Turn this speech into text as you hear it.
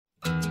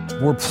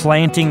We're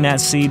planting that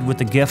seed with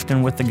the gift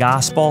and with the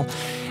gospel,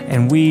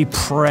 and we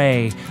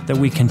pray that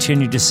we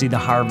continue to see the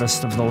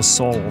harvest of those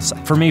souls.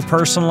 For me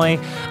personally,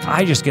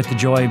 I just get the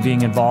joy of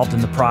being involved in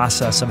the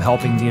process of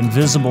helping the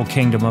invisible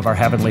kingdom of our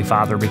Heavenly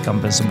Father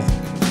become visible.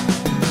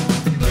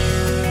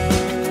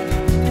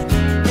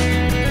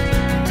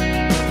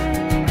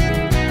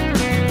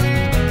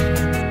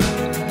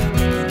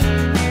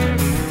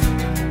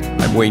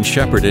 Wayne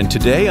Shepherd, and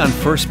today on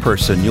First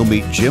Person, you'll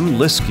meet Jim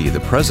Lyski, the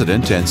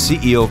president and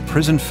CEO of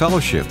Prison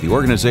Fellowship, the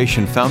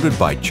organization founded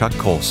by Chuck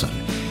Colson.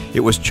 It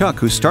was Chuck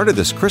who started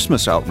this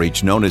Christmas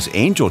outreach known as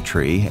Angel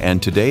Tree,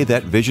 and today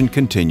that vision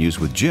continues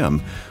with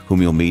Jim,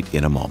 whom you'll meet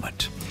in a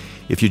moment.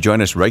 If you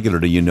join us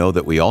regularly, you know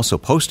that we also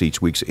post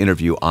each week's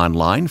interview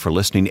online for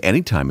listening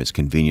anytime it's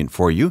convenient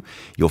for you.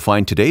 You'll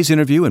find today's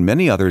interview and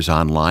many others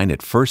online at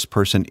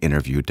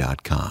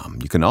firstpersoninterview.com.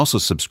 You can also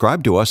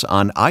subscribe to us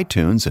on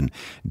iTunes and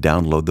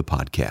download the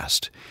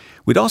podcast.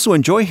 We'd also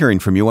enjoy hearing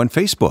from you on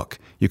Facebook.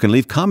 You can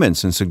leave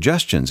comments and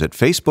suggestions at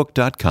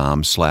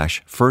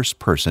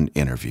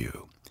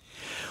facebook.com/firstpersoninterview.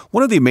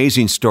 One of the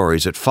amazing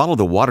stories that followed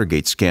the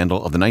Watergate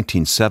scandal of the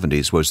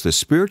 1970s was the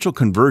spiritual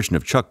conversion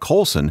of Chuck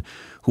Colson,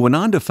 who went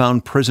on to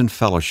found Prison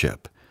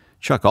Fellowship.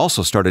 Chuck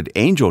also started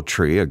Angel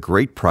Tree, a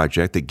great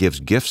project that gives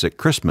gifts at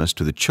Christmas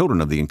to the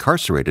children of the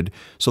incarcerated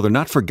so they're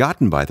not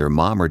forgotten by their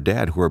mom or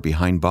dad who are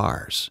behind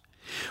bars.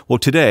 Well,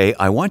 today,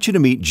 I want you to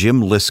meet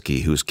Jim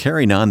Lyski, who's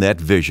carrying on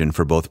that vision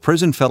for both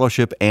Prison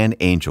Fellowship and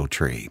Angel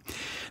Tree.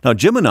 Now,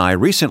 Jim and I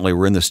recently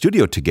were in the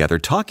studio together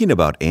talking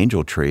about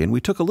Angel Tree, and we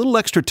took a little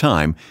extra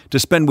time to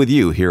spend with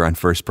you here on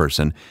First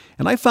Person.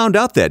 And I found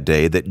out that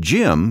day that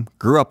Jim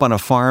grew up on a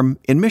farm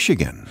in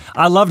Michigan.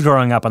 I loved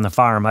growing up on the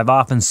farm. I've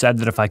often said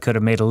that if I could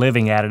have made a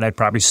living at it, I'd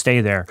probably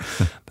stay there.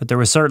 But there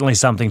was certainly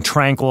something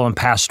tranquil and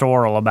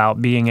pastoral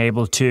about being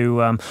able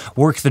to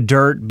work the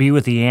dirt, be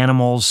with the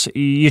animals.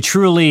 You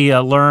truly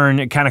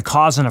learn kind of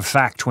cause and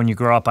effect when you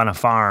grow up on a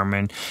farm,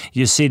 and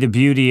you see the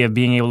beauty of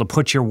being able to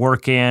put your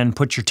work in,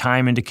 put your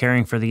time into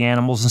caring for the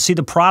animals, and see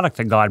the product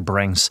that God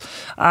brings.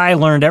 I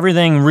learned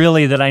everything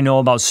really that I know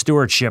about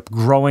stewardship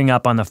growing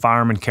up on the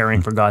farm and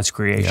caring for God's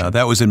creation. Yeah,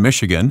 that was in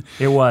Michigan.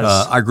 It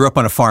was. I grew up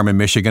on a farm in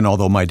Michigan.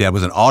 Although my dad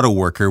was an auto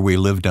worker, we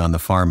lived on the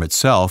farm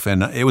itself,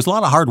 and it was a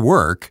lot of hard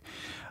work.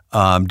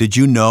 Did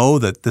you know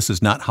that this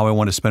is not how I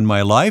want to spend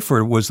my life,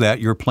 or was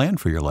that your plan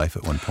for your life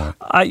at one point?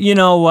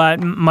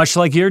 Much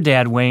like your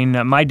dad,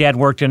 Wayne, my dad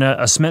worked in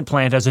a cement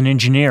plant as an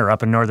engineer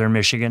up in northern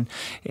Michigan,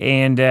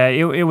 and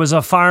it was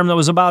a farm that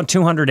was about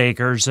 200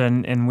 acres,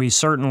 and we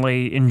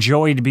certainly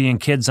enjoyed being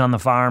kids on the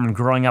farm and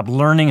growing up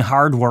learning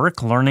hard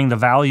work, learning the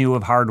value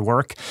of hard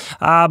work.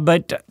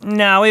 But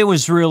no, it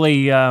was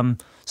really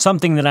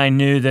something that I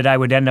knew that I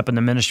would end up in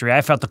the ministry.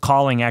 I felt the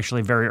calling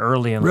actually very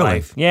early in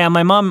life. Yeah,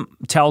 my mom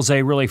tells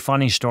a really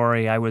funny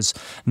story. I was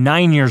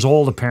 9 years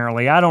old,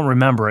 apparently. I don't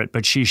remember it,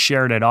 but she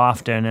shared it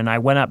often. And I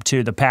went up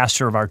to the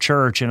pastor of our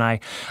church, and I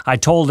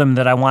told him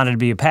that I wanted to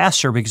be a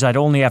pastor because I'd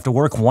only have to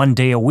work 1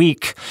 day a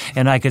week,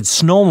 and I could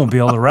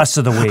snowmobile the rest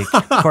of the week,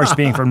 of course,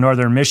 being from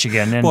northern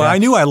Michigan. And, well, I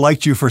knew I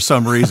liked you for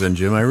some reason,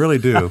 Jim. I really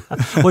do.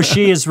 Well,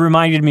 she has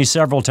reminded me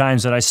several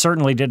times that I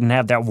certainly didn't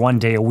have that 1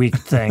 day a week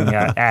thing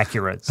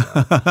accurate.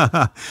 So.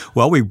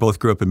 Well, we both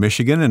grew up in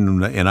Michigan,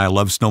 and I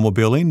love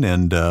snowmobiling,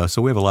 and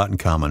so we have a lot in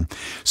common.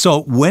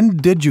 So when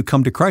did you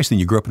come to Christ? And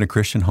you grew up in a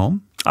Christian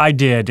home? I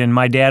did, and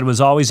my dad was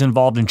always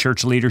involved in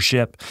church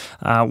leadership,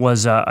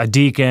 was a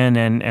deacon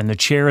and the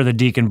chair of the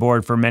deacon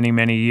board for many,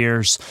 many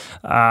years.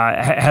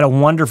 Had a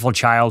wonderful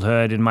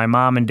childhood, and my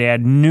mom and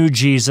dad knew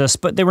Jesus,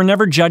 but they were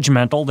never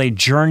judgmental. They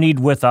journeyed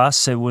with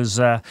us. It was,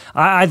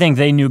 I think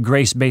they knew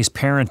grace-based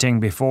parenting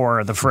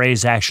before the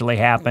phrase actually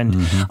happened.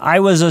 Mm-hmm.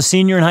 I was a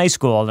senior in high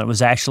school, and it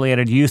was actually at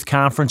a youth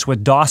conference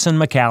with Dawson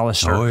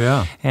McAllister. Oh,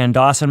 yeah. And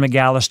Dawson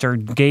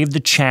McAllister gave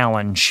the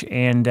challenge,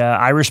 and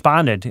I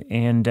responded,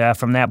 and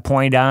from that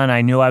point on,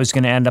 I knew I was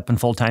going to end up in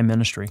full-time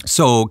ministry.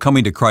 So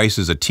coming to Christ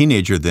as a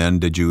teenager then,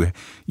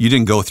 you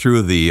didn't go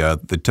through the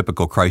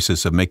typical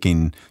crisis of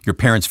making your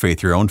parents'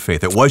 faith your own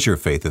faith. It was your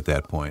faith at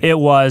that point. It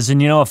was. And,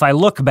 if I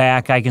look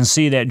back, I can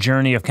see that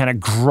journey of kind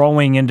of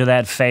growing into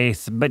that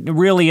faith. But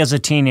really as a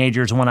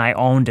teenager is when I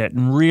owned it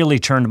and really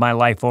turned my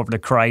life over to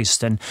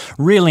Christ and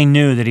really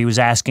knew that He was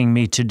asking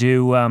me to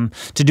do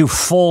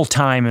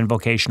full-time in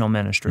vocational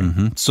ministry.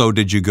 Mm-hmm. So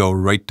did you go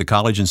right to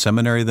college and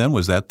seminary then?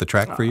 Was that the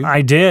track for you?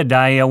 I did.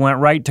 I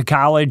went right to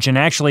college and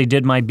actually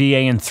did my BA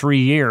in 3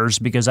 years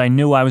because I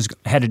knew I was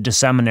headed to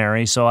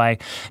seminary. So I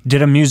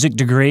did a music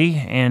degree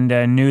and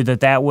knew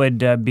that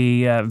would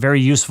be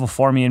very useful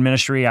for me in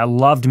ministry. I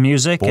loved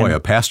music. Boy, a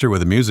pastor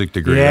with a music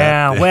degree.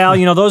 Yeah,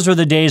 well, those were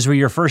the days where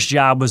your first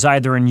job was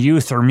either in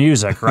youth or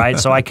music, right?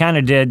 So I kind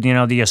of did,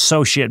 the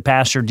associate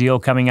pastor deal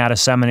coming out of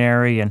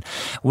seminary and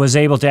was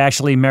able to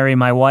actually marry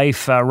my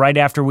wife right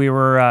after we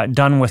were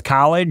done with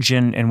college,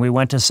 and we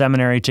went to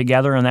seminary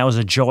together, and that was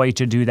a joy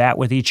to do that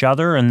with each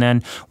other. And then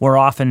we're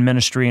off in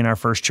ministry in our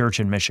first church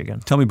in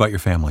Michigan. Tell me about your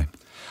family.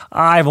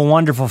 I have a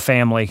wonderful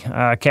family.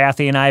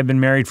 Kathy and I have been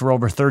married for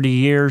over 30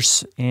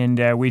 years,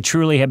 and we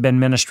truly have been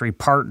ministry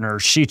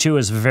partners. She, too,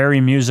 is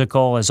very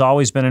musical, has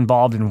always been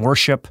involved in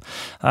worship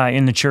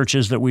in the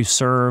churches that we've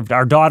served.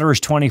 Our daughter is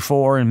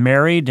 24 and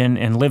married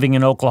and living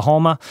in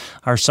Oklahoma.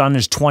 Our son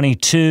is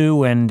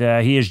 22, and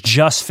he is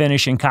just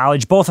finishing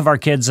college. Both of our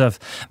kids have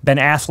been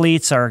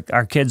athletes.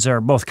 Our kids are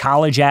both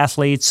college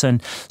athletes,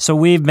 and so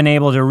we've been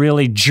able to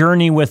really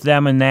journey with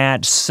them in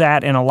that,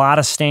 sat in a lot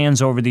of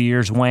stands over the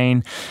years,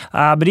 Wayne.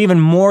 But even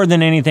more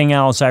than anything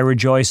else, I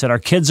rejoice that our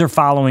kids are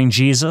following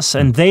Jesus,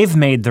 and they've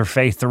made their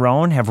faith their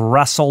own, have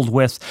wrestled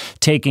with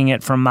taking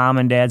it from mom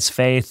and dad's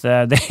faith.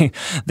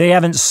 They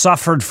haven't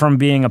suffered from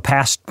being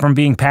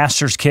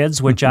pastors'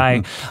 kids, which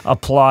I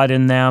applaud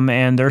in them,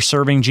 and they're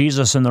serving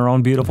Jesus in their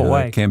own beautiful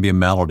way. It can be a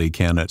melody,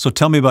 can it? So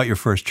tell me about your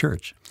first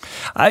church.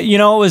 It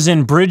was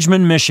in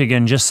Bridgman,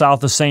 Michigan, just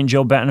south of St.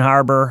 Joe Benton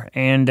Harbor,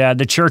 and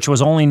the church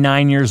was only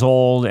 9 years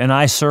old, and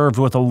I served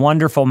with a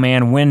wonderful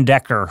man, Wynn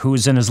Decker, who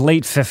was in his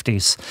late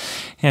 50s.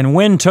 And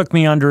Wynn took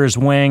me under his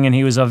wing, and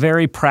he was a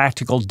very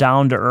practical,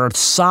 down-to-earth,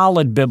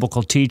 solid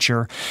biblical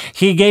teacher.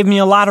 He gave me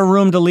a lot of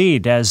room to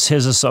lead as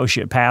his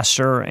associate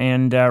pastor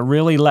and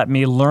really let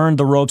me learn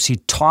the ropes. He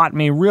taught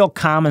me real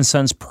common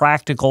sense,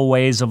 practical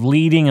ways of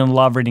leading and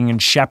loving and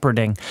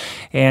shepherding.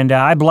 And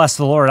I bless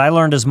the Lord. I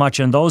learned as much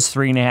in those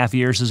 3.5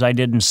 years as I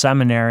did in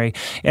seminary,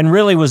 and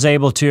really was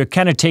able to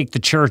kind of take the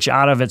church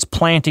out of its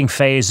planting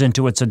phase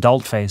into its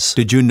adult phase.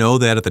 Did you know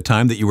that at the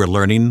time that you were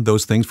learning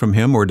those things from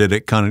him, or did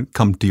it kind of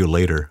come to you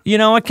later?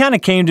 It kind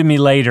of came to me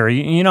later.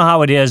 You know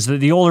how it is.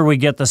 The older we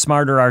get, the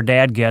smarter our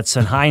dad gets,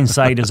 and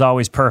hindsight is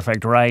always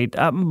perfect, right?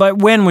 But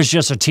Wynn was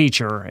just a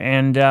teacher,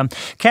 and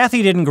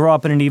Kathy didn't grow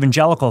up in an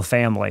evangelical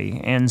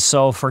family, and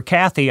so for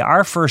Kathy,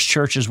 our first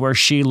church is where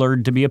she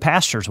learned to be a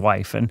pastor's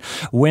wife, and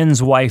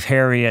Wynn's wife,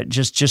 Harriet,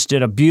 just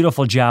did a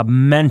beautiful job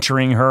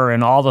mentoring her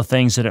and all the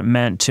things that it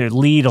meant to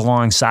lead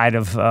alongside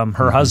of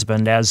her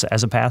husband as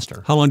a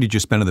pastor. How long did you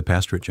spend in the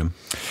pastorate, Jim?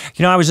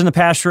 I was in the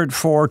pastorate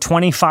for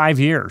 25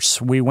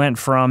 years. We went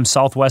from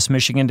Southwest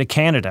Michigan to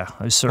Canada.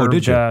 I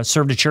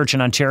served a church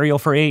in Ontario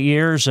for 8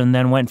 years, and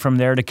then went from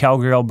there to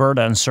Calgary,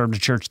 Alberta, and served a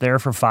church there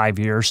for 5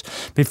 years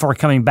before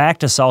coming back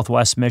to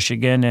Southwest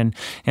Michigan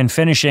and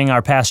finishing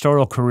our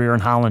pastoral career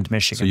in Holland,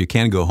 Michigan. So you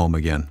can go home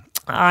again.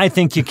 I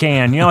think you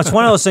can. It's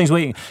one of those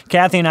things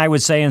Kathy and I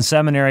would say in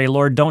seminary,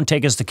 Lord, don't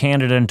take us to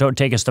Canada and don't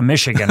take us to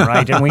Michigan,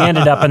 right? And we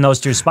ended up in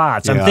those two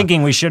spots. I'm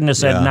thinking we shouldn't have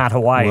said not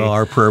Hawaii. Well,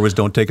 our prayer was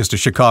don't take us to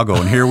Chicago,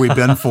 and here we've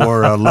been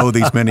for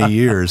these many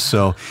years.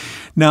 So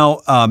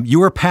now, you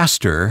were a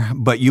pastor,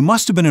 but you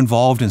must have been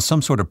involved in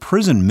some sort of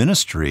prison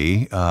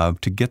ministry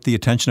to get the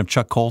attention of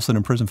Chuck Colson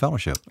and Prison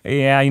Fellowship.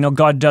 Yeah,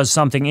 God does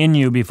something in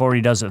you before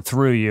He does it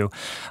through you.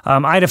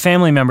 I had a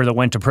family member that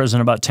went to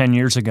prison about 10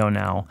 years ago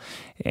now.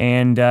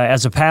 And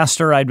as a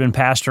pastor, I'd been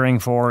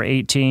pastoring for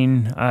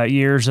 18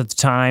 years at the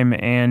time,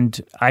 and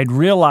I'd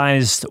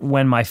realized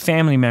when my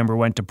family member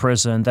went to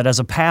prison that as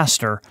a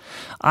pastor,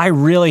 I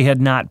really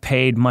had not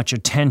paid much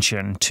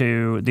attention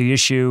to the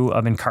issue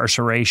of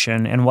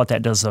incarceration and what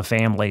that does to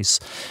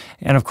families.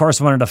 And of course,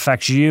 when it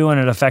affects you and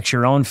it affects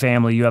your own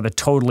family, you have a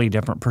totally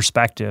different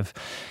perspective.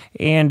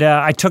 And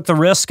I took the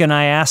risk, and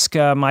I asked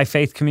my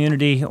faith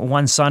community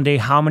one Sunday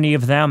how many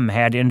of them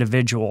had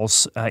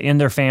individuals in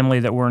their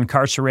family that were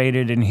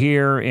incarcerated. And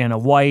here in a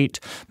white,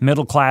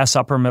 middle-class,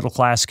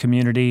 upper-middle-class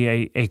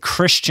community, a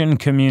Christian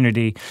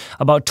community,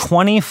 about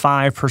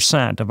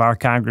 25% of our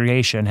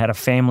congregation had a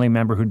family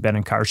member who'd been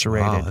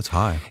incarcerated. Wow, that's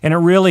high. And it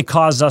really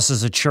caused us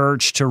as a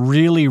church to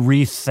really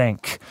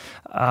rethink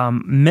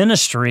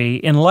ministry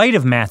in light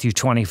of Matthew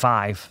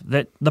 25,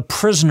 that the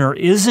prisoner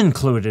is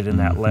included in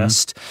that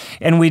list.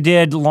 And we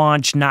did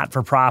launch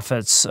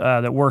not-for-profits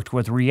that worked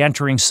with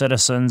reentering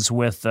citizens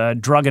with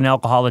drug and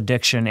alcohol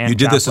addiction and You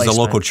did this placement. as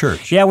a local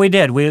church? Yeah, we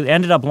did. We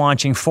ended up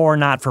launching 4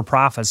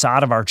 not-for-profits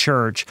out of our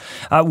church,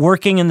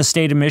 working in the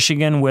state of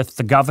Michigan with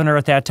the governor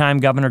at that time,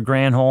 Governor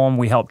Granholm.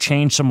 We helped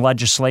change some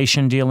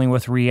legislation dealing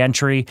with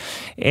reentry,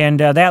 and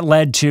that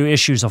led to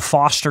issues of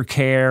foster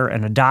care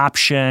and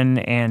adoption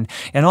and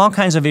all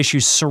kinds of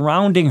issues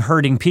surrounding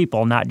hurting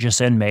people, not just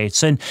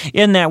inmates. And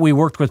in that, we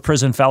worked with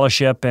Prison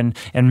Fellowship and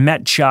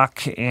met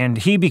Chuck, and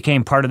he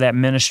became part of that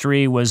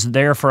ministry, was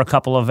there for a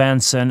couple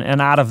events, and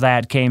out of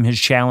that came his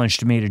challenge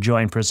to me to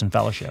join Prison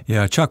Fellowship.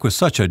 Yeah, Chuck was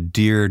such a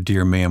dear,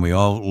 dear man. We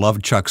all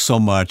love Chuck so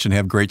much and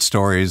have great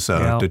stories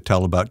to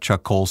tell about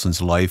Chuck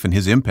Colson's life and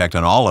his impact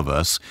on all of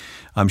us.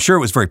 I'm sure it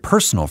was very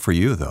personal for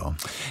you, though.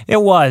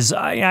 It was.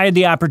 I had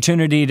the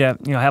opportunity to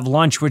have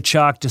lunch with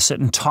Chuck, to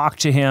sit and talk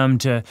to him,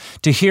 to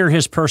hear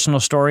his personal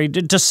story,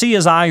 to see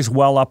his eyes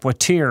well up with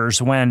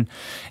tears when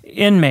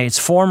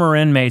former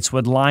inmates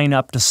would line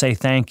up to say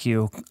thank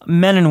you.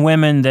 Men and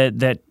women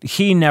that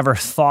he never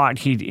thought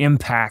he'd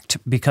impact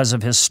because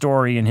of his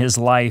story and his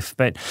life,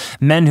 but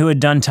men who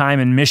had done time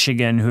in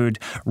Michigan, who'd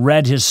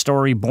read his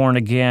story, Born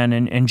Again,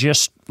 and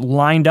just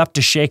lined up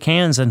to shake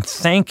hands and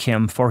thank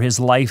him for his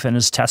life and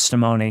his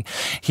testimony.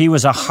 He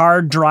was a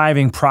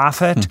hard-driving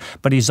prophet,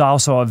 but he's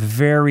also a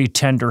very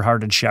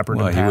tender-hearted shepherd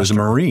and pastor. He was a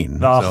Marine.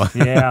 Oh,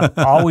 yeah,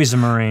 always a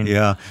Marine.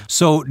 Yeah.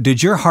 So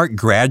did your heart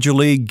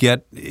gradually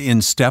get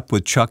in step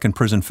with Chuck and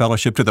Prison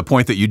Fellowship to the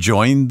point that you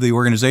joined the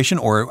organization,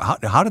 or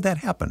how did that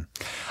happen?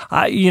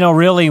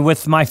 Really,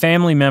 with my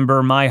family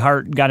member, my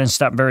heart got in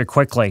step very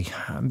quickly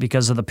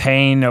because of the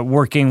pain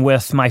working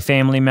with my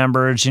family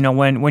members.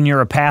 When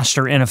you're a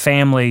pastor in a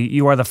family,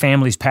 you are the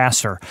family's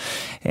pastor.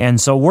 And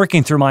so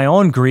working through my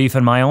own grief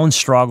and my own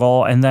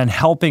struggle and then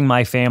helping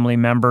my family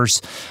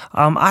members,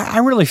 I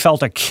really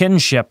felt a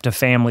kinship to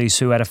families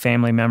who had a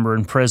family member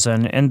in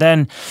prison. And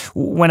then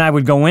when I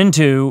would go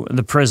into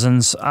the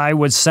prisons, I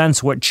would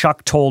sense what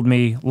Chuck told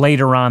me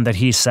later on that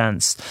he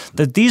sensed,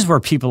 that these were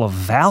people of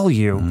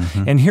value.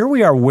 Mm-hmm. And here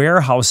we are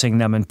warehousing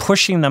them and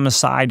pushing them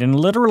aside and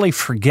literally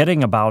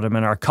forgetting about them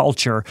in our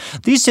culture.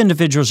 These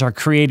individuals are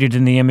created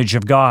in the image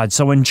of God.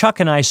 So when Chuck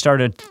and I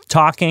started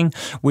talking,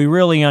 we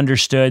really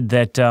understood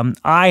that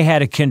I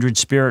had a kindred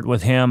spirit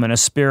with him and a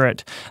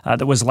spirit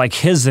that was like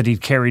his that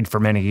he'd carried for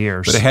many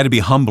years. But it had to be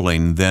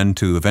humbling then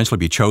to eventually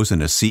be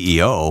chosen as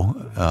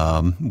CEO,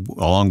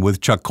 along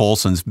with Chuck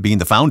Colson's being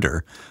the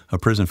founder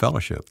of Prison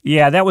Fellowship.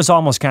 Yeah, that was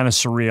almost kind of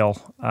surreal.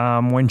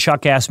 When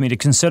Chuck asked me to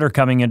consider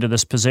coming into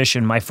this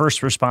position, my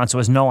first response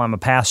was, no, I'm a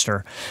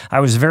pastor. I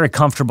was very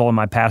comfortable in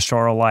my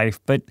pastoral life,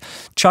 but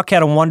Chuck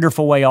had a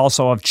wonderful way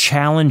also of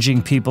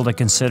challenging people to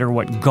consider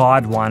what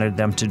God wanted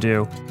them to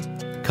do.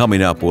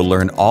 Coming up, we'll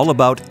learn all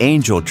about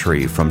Angel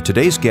Tree from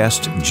today's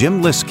guest,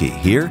 Jim Lyski,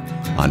 here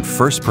on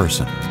First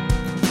Person.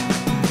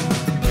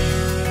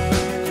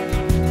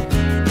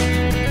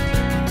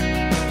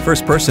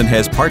 First Person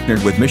has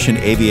partnered with Mission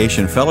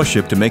Aviation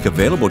Fellowship to make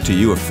available to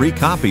you a free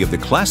copy of the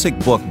classic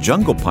book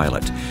Jungle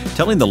Pilot,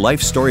 telling the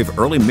life story of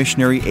early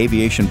missionary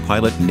aviation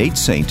pilot Nate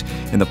Saint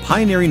and the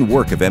pioneering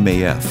work of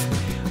MAF.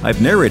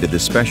 I've narrated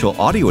this special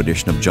audio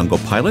edition of Jungle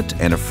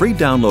Pilot, and a free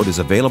download is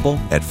available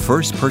at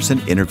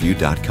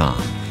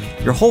firstpersoninterview.com.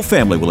 Your whole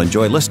family will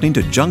enjoy listening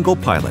to Jungle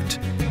Pilot.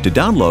 To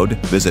download,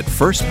 visit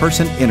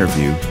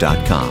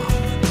firstpersoninterview.com.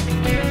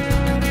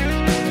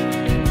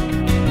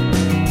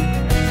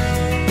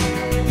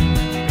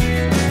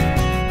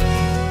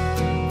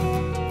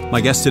 My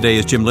guest today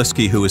is Jim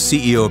Lyski, who is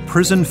CEO of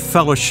Prison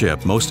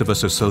Fellowship. Most of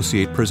us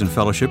associate Prison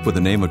Fellowship with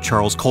the name of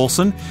Charles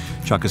Colson.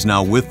 Chuck is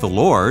now with the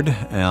Lord,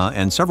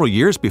 and several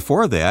years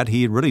before that,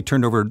 he had really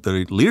turned over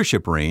the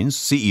leadership reins,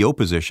 CEO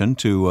position,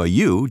 to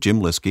you, Jim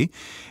Lyski.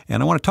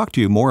 And I want to talk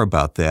to you more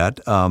about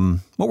that.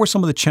 What were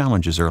some of the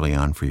challenges early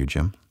on for you,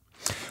 Jim?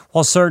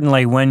 Well,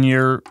 certainly when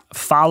you're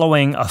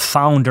following a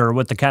founder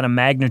with the kind of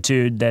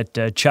magnitude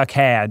that Chuck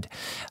had,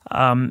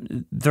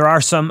 there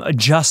are some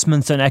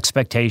adjustments and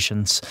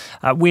expectations.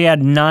 We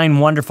had 9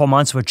 wonderful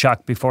months with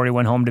Chuck before he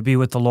went home to be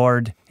with the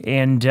Lord,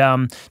 and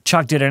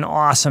Chuck did an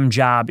awesome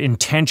job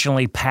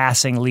intentionally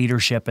passing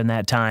leadership in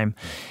that time.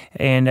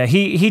 And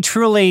he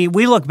truly,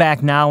 we look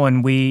back now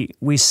and we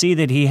see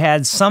that he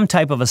had some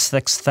type of a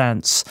sixth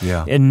sense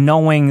in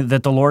knowing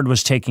that the Lord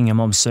was taking him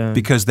home soon.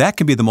 Because that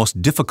can be the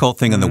most difficult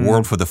thing in the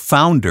world for the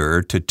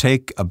founder to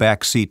take a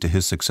back seat to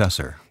his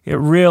successor. It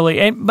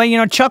really,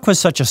 but Chuck was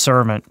such a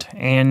servant,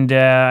 and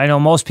I know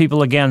most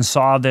people again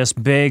saw this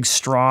big,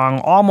 strong,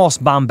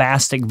 almost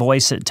bombastic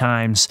voice at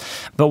times,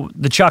 but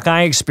the Chuck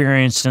I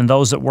experienced and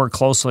those that worked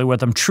closely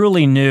with him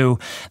truly knew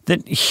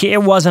that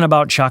it wasn't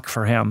about Chuck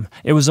for him.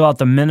 It was about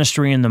the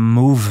ministry and the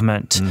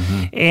movement,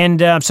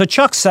 and so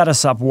Chuck set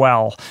us up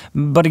well.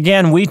 But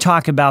again, we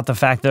talk about the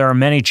fact there are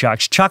many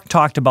Chucks. Chuck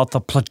talked about the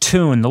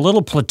platoon, the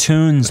little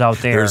platoons out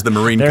there. There's the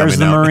Marine There's coming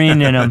the out.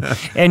 Marine in him,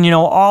 and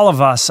all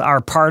of us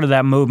are part of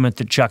that movement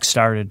that Chuck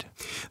started.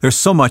 There's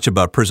so much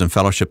about Prison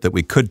Fellowship that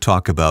we could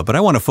talk about, but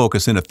I want to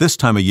focus in at this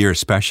time of year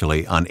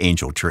especially on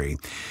Angel Tree.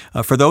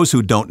 For those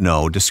who don't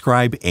know,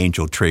 describe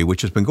Angel Tree,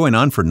 which has been going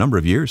on for a number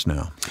of years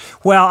now.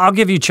 Well, I'll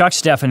give you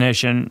Chuck's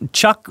definition.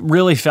 Chuck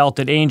really felt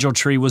that Angel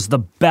Tree was the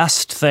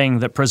best thing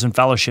that Prison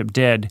Fellowship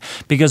did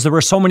because there were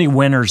so many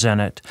winners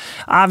in it.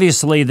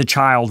 Obviously, the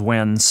child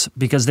wins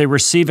because they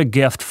receive a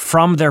gift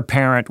from their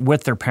parent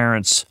with their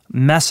parents'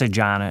 message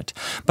on it.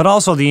 But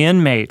also the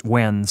inmate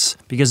wins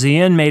because the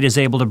inmate is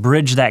able to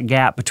bridge that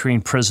gap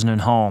between prison and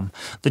home.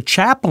 The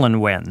chaplain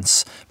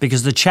wins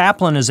because the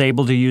chaplain is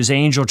able to use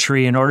Angel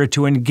Tree in order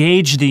to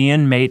engage the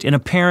inmate in a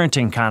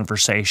parenting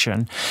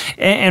conversation.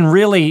 And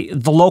really,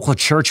 the local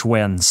church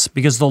wins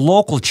because the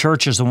local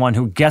church is the one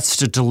who gets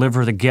to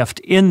deliver the gift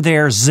in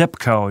their zip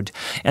code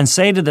and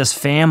say to this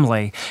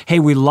family, hey,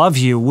 we love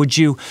you. Would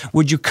you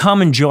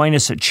come and join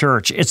us at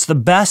church? It's the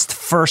best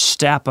first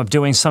step of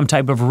doing some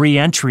type of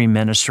reentry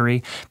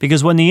ministry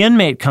because when the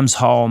inmate comes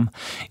home,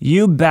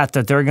 you bet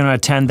that they're going to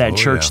attend that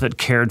church that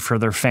cared for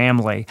their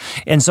family.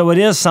 And so it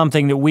is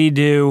something that we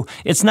do.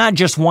 It's not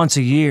just once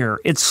a year.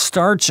 It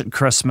starts at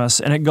Christmas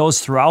and it goes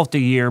throughout the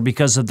year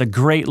because of the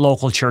great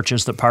local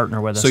churches that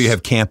partner with us. So you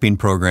have camping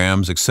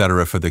programs, et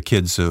cetera, for the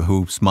kids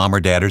whose mom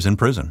or dad is in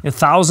prison.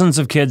 Thousands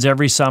of kids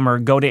every summer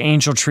go to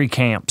Angel Tree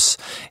camps.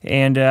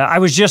 And I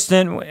was just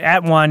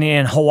at one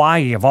in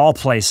Hawaii, of all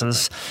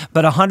places,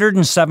 but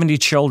 170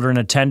 children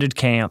attended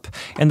camp,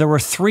 and there were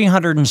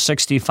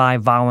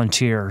 365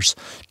 volunteers.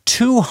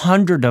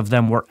 200 of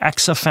them were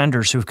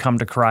ex-offenders who've come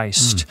to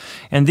Christ.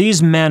 And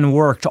these men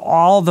worked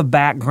all the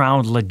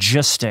background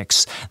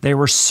logistics. They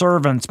were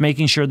servants,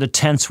 making sure the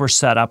tents were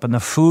set up and the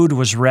food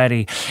was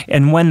ready.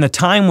 And when the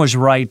time was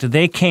right,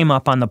 they came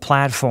up on the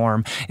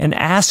platform and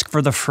asked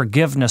for the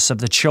forgiveness of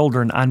the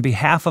children on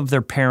behalf of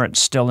their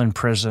parents still in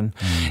prison.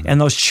 And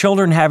those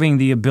children having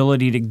the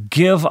ability to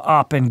give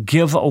up and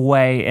give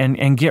away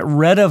and get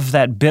rid of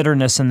that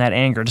bitterness and that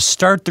anger, to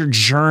start their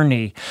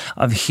journey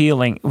of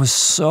healing. It was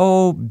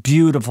so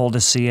beautiful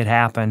to see it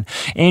happen.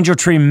 Angel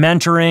Tree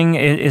Mentoring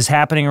is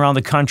happening around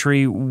the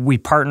country. We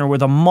partner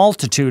with a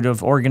multitude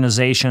of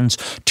organizations,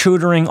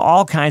 tutoring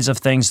all kinds of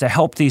things to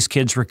help these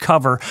kids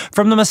recover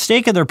from the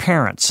mistake of their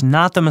parents,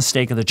 not the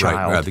mistake of the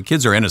child. Right. The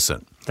kids are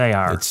innocent. They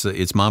are.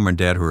 It's mom and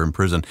dad who are in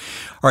prison.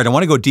 All right, I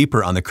want to go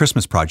deeper on the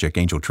Christmas Project,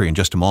 Angel Tree, in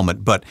just a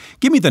moment, but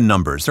give me the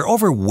numbers. They're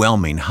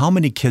overwhelming. How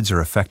many kids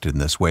are affected in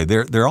this way?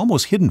 They're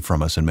almost hidden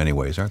from us in many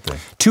ways, aren't they?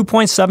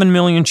 2.7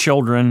 million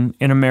children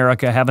in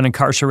America have an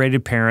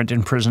incarcerated parent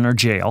in prison or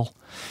jail.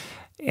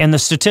 And the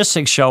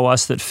statistics show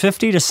us that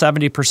 50 to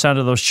 70%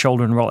 of those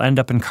children will end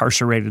up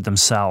incarcerated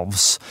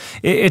themselves.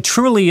 It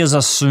truly is a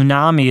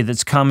tsunami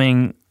that's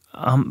coming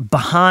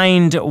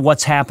behind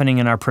what's happening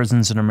in our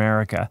prisons in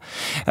America.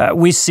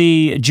 We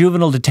see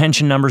juvenile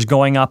detention numbers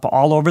going up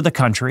all over the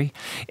country,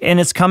 and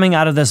it's coming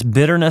out of this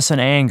bitterness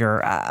and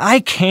anger.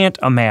 I can't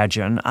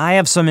imagine. I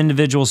have some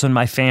individuals in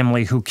my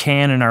family who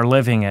can and are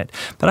living it,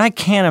 but I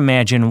can't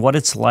imagine what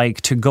it's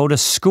like to go to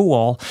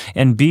school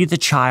and be the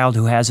child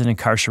who has an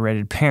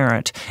incarcerated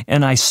parent.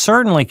 And I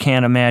certainly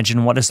can't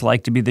imagine what it's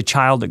like to be the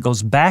child that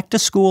goes back to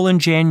school in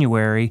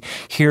January,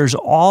 hears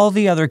all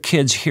the other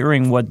kids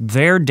hearing what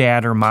their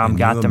dad or mom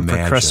got them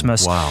for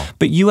Christmas. Wow.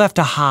 But you have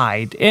to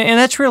hide. And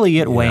that's really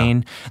it,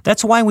 Wayne.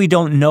 That's why we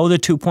don't know the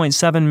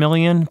 2.7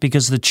 million,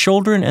 because the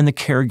children and the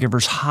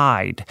caregivers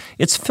hide.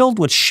 It's filled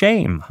with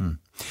shame.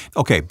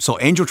 Okay, so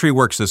Angel Tree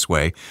works this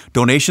way.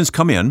 Donations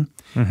come in,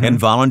 and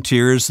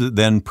volunteers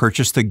then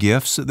purchase the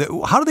gifts.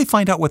 How do they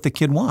find out what the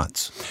kid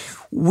wants?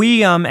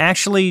 We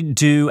actually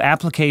do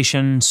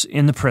applications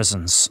in the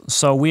prisons.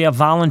 So we have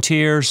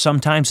volunteers,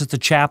 sometimes it's the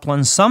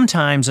chaplains,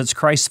 sometimes it's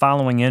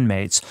Christ-following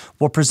inmates.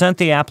 We'll present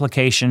the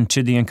application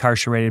to the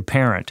incarcerated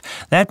parent.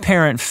 That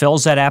parent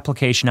fills that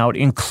application out,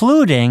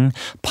 including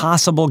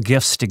possible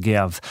gifts to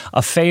give,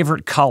 a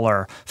favorite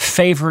color,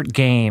 favorite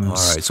games.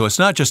 All right, so it's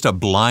not just a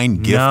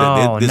blind gift.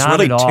 No, it's not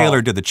really at all.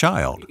 tailored to the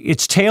child.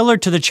 It's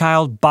tailored to the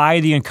child by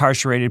the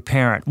incarcerated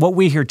parent. What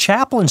we hear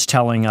chaplains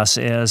telling us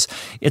is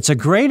it's a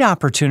great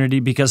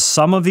opportunity because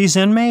some of these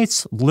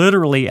inmates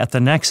literally at the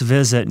next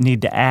visit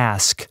need to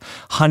ask,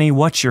 honey,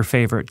 what's your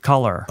favorite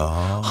color?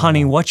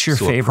 Honey, what's your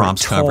favorite it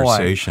prompts toy?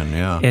 Conversation,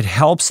 yeah. It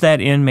helps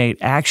that inmate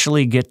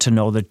actually get to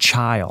know the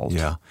child.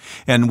 Yeah.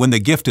 And when the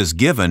gift is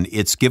given,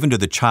 it's given to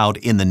the child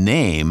in the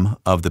name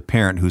of the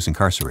parent who's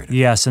incarcerated.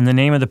 Yes, in the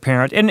name of the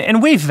parent.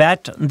 And we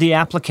vet the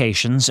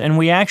applications, and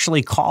we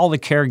actually call the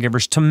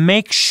caregivers to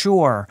make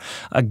sure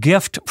a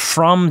gift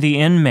from the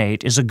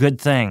inmate is a good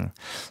thing.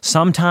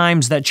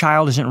 Sometimes that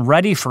child isn't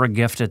ready for a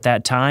gift at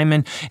that time,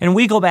 and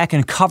we go back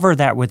and cover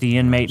that with the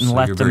inmate and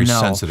let them know. You're very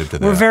sensitive to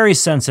that. We're very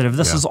sensitive.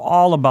 This is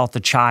all about the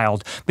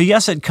child. But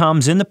yes, it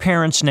comes in the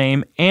parent's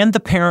name, and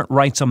the parent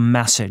writes a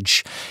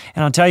message.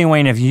 And I'll tell you,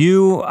 Wayne, if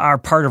you are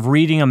part of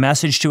reading a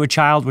message to a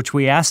child, which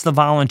we ask the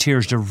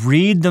volunteers to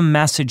read the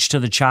message to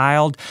the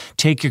child,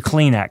 take your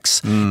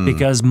Kleenex,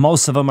 because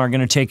most of them are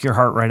going to take your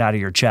heart right out of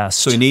your chest.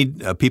 So you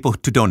need people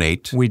to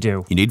donate. We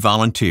do. You need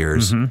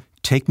volunteers.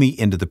 Take me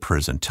into the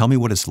prison. Tell me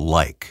what it's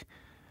like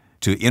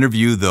to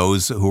interview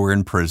those who are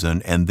in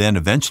prison and then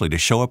eventually to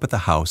show up at the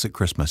house at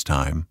Christmas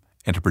time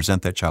and to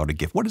present that child a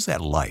gift. What is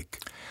that like?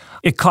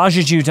 It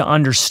causes you to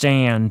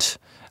understand,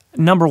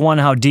 number one,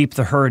 how deep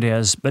the hurt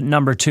is, but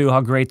number two, how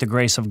great the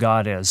grace of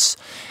God is.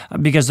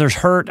 Because there's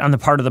hurt on the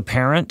part of the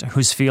parent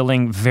who's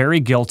feeling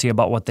very guilty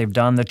about what they've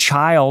done. The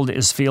child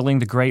is feeling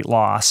the great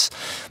loss.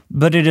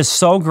 But it is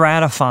so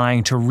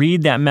gratifying to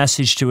read that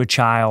message to a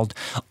child.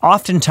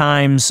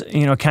 Oftentimes,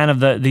 kind of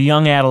the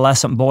young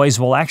adolescent boys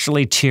will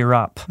actually tear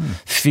up,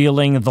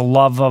 feeling the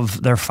love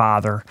of their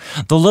father.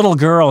 The little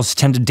girls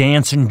tend to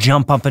dance and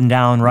jump up and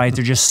down, right?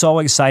 They're just so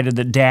excited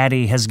that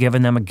daddy has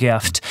given them a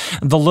gift.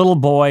 The little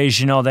boys,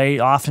 they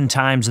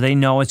oftentimes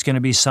know it's going to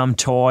be some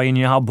toy, and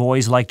you know how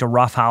boys like to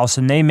roughhouse,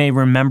 and they may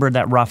remember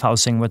that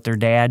roughhousing with their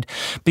dad.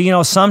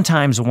 But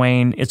sometimes,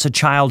 Wayne, it's a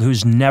child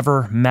who's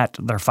never met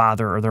their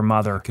father or their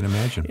mother. can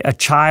imagine. A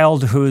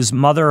child whose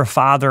mother or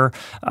father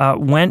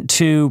went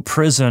to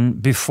prison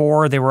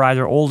before they were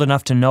either old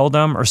enough to know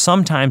them, or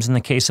sometimes in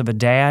the case of a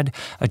dad,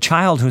 a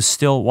child who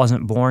still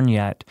wasn't born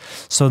yet.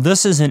 So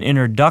this is an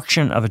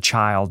introduction of a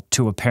child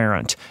to a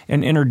parent,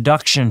 an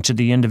introduction to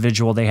the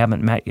individual they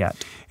haven't met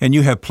yet. And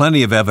you have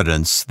plenty of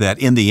evidence that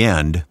in the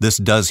end, this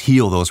does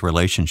heal those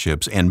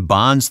relationships and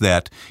bonds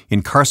that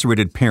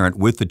incarcerated parent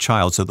with the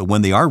child so that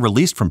when they are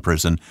released from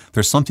prison,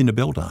 there's something to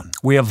build on.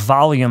 We have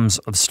volumes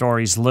of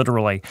stories,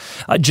 literally.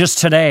 Just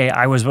today,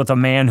 I was with a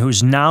man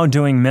who's now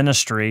doing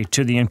ministry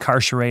to the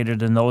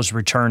incarcerated and those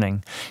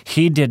returning.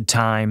 He did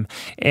time,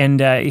 and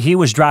he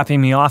was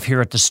dropping me off here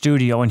at the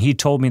studio, and he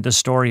told me the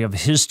story of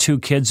his 2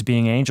 kids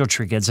being Angel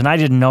Tree kids, and I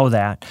didn't know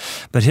that.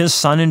 But his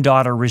son and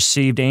daughter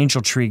received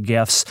Angel Tree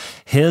gifts.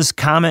 His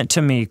comment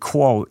to me,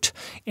 quote,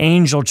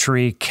 "Angel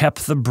Tree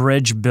kept the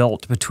bridge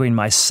built between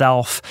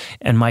myself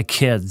and my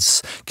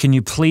kids. Can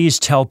you please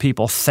tell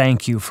people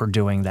thank you for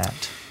doing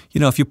that?" You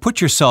know, if you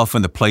put yourself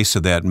in the place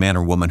of that man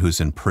or woman who's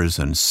in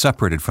prison,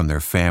 separated from their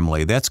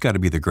family, that's got to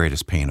be the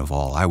greatest pain of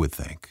all, I would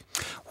think.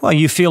 Well,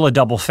 you feel a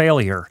double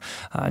failure.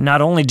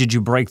 Not only did you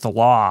break the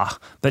law,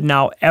 but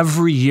now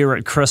every year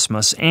at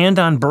Christmas and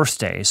on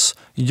birthdays,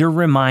 you're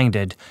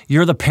reminded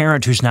you're the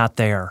parent who's not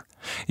there.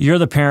 You're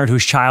the parent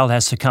whose child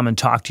has to come and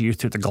talk to you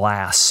through the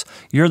glass.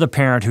 You're the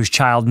parent whose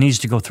child needs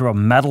to go through a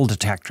metal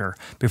detector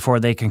before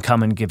they can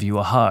come and give you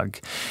a hug.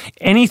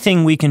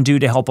 Anything we can do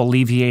to help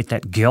alleviate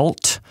that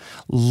guilt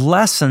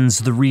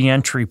lessens the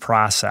reentry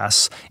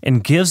process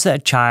and gives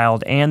that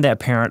child and that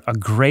parent a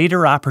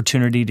greater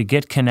opportunity to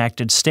get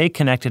connected, stay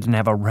connected, and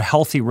have a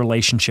healthy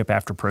relationship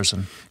after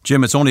prison.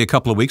 Jim, it's only a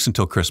couple of weeks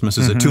until Christmas.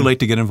 Is it too late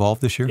to get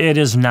involved this year? It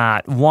is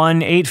not.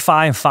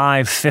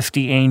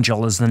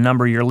 1-855-50-ANGEL is the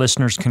number your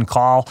listeners can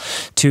call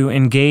to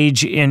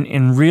engage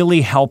in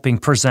really helping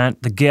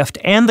present the gift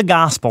and the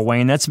gospel,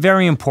 Wayne. That's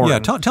very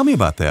important. Yeah, tell me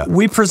about that.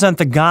 We present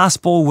the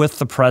gospel with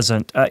the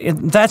present.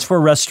 That's where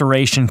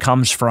restoration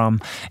comes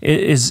from,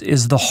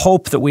 is the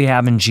hope that we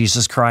have in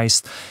Jesus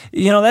Christ.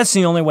 You know, that's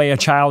the only way a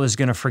child is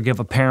going to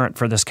forgive a parent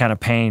for this kind of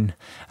pain.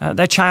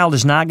 That child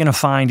is not going to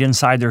find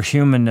inside their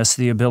humanness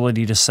the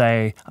ability to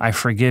say, I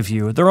forgive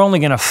you. They're only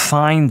going to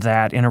find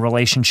that in a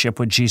relationship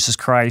with Jesus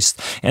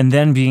Christ and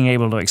then being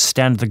able to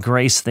extend the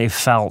grace they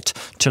felt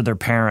to their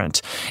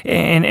parent.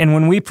 And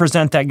when we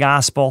present that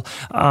gospel,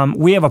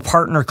 we have a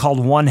partner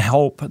called One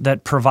Hope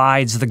that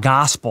provides the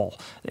gospel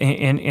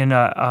in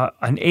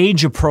an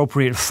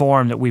age-appropriate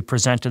form that we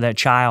present to that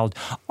child.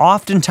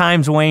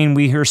 Oftentimes, Wayne,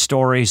 we hear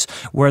stories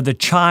where the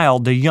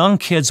young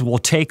kids will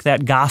take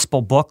that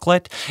gospel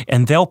booklet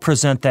and they'll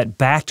present that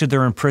back to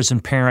their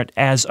imprisoned parent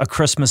as a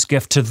Christmas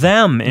gift to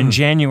them in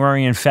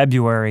January and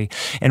February.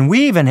 And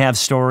we even have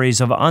stories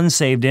of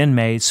unsaved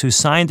inmates who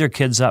signed their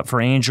kids up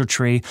for Angel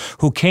Tree,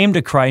 who came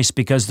to Christ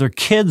because their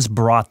kids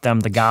brought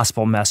them the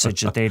gospel message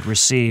that they'd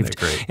received.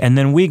 And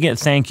then we get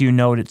thank you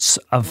notes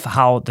of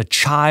how the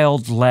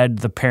child led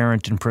the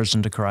parent in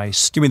prison to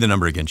Christ. Give me the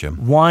number again, Jim.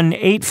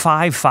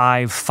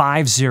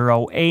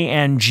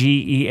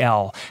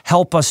 1-855-50-ANGEL.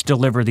 Help us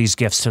deliver these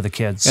gifts to the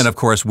kids. And of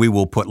course, we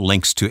will put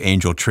links to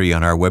Angel Tree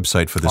on our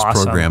website for this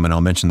program, and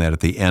I'll mention that at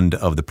the end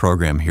of the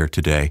program here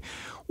today.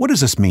 What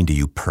does this mean to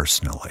you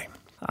personally?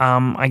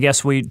 I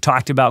guess we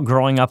talked about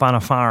growing up on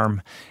a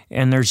farm,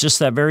 and there's just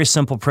that very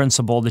simple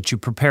principle that you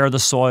prepare the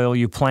soil,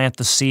 you plant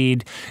the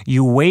seed,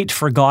 you wait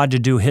for God to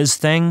do His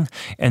thing,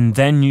 and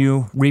then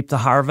you reap the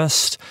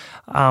harvest.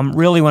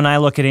 Really, when I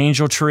look at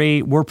Angel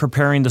Tree, we're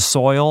preparing the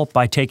soil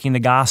by taking the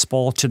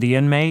gospel to the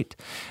inmate.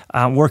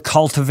 We're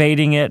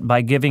cultivating it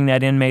by giving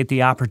that inmate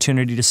the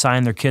opportunity to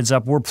sign their kids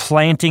up. We're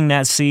planting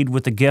that seed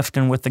with the gift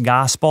and with the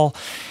gospel,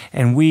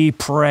 and we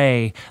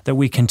pray that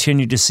we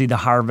continue to see the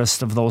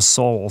harvest of those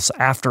souls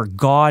after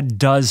God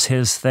does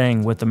His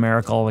thing with the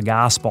miracle of the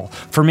gospel.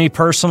 For me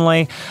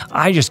personally,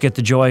 I just get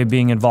the joy of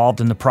being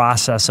involved in the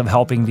process of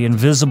helping the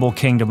invisible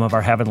kingdom of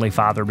our Heavenly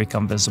Father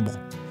become visible.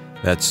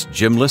 That's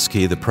Jim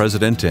Lyski, the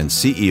president and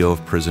CEO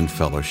of Prison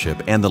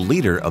Fellowship and the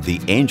leader of the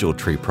Angel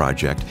Tree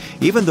Project.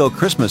 Even though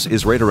Christmas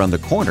is right around the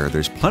corner,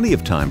 there's plenty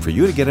of time for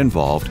you to get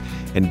involved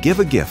and give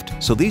a gift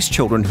so these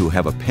children who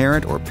have a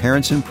parent or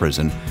parents in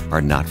prison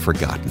are not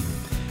forgotten.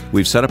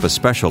 We've set up a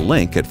special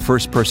link at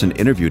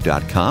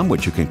firstpersoninterview.com,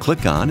 which you can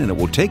click on, and it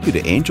will take you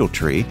to Angel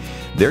Tree.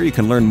 There you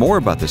can learn more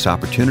about this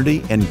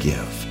opportunity and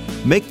give.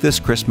 Make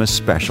this Christmas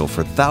special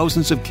for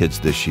thousands of kids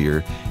this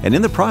year, and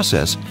in the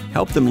process,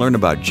 help them learn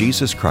about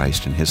Jesus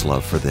Christ and His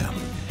love for them.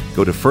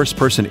 Go to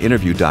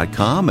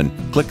firstpersoninterview.com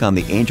and click on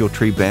the Angel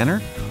Tree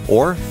banner,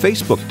 or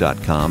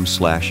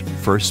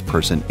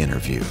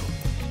facebook.com/firstpersoninterview.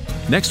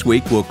 Next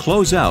week, we'll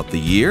close out the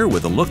year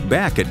with a look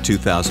back at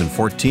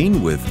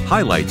 2014 with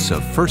highlights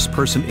of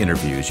first-person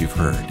interviews you've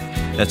heard.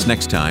 That's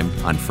next time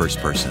on First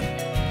Person.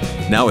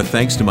 Now, with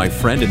thanks to my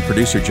friend and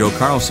producer Joe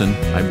Carlson,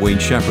 I'm Wayne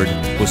Shepherd.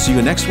 We'll see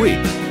you next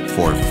week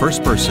for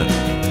First Person.